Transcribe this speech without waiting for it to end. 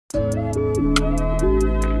For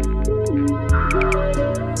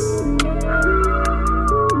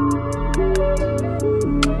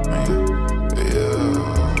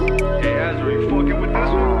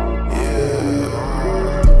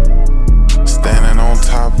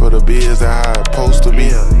the biz, that how it supposed to be.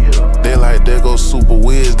 They like, there go Super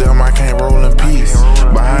Wizz, damn, I can't roll in peace.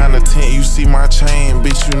 Behind the tent, you see my chain,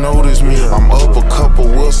 bitch, you notice me. I'm up a couple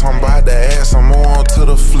wheels, I'm about to ass, I'm on to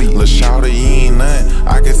the fleet. Lil' shawty, you ain't nothing,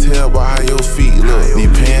 I can tell by how your feet look. These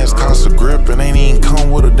pants cost a grip and ain't even come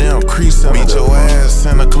with a damn crease in. Beat your ass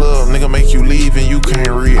in the club, nigga, make you leave and you can't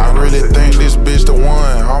read. I really think this bitch the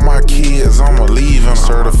one, all my kids, I'ma leave him.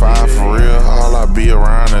 Certified for real, all I be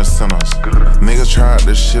around is sinners. Niggas tried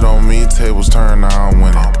this shit on me, tables turned, now I'm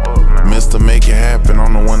winning. Mr. Make It Happen,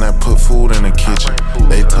 I'm the one that put food in the kitchen.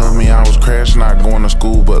 They told me I was crashing, not going to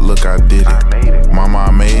school, but look, I did it. Mama,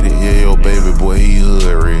 I made it, yeah, yo, baby boy, he hood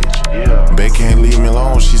rich. They can't leave me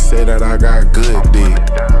alone, she said that I got good dick.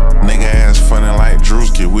 Nigga ass funny like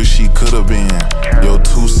Drewski, wish he could've been. Yo,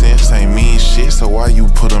 2 cents ain't mean shit, so why you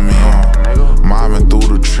put them in? Mobbing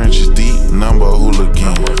through the trenches deep, number a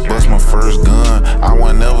hooligan. Bust my first gun, I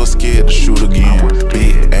wasn't never scared to shoot again.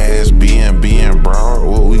 Big ass being broad,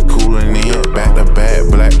 what we coolin' in. Back to back,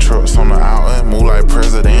 black trucks on the outlet, move like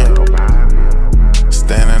president.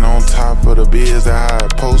 Standing on top of the biz, that how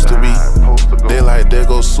it supposed to be. They like, there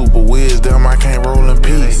go Super Wizz, damn, I can't roll in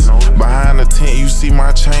peace. Behind the tent, you see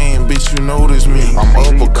my chain, bitch, you notice me. I'm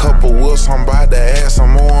up a couple wheels, I'm about to ass,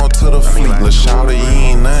 I'm on to the fleet. Lil' shawty, you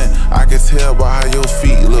ain't nothing, I can tell by how your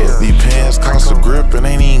feet look. These pants cost a grip and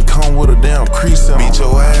ain't even come with a damn crease in. Beat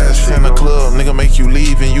your ass in the club, nigga, make you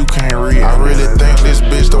leave and you can't read. I really think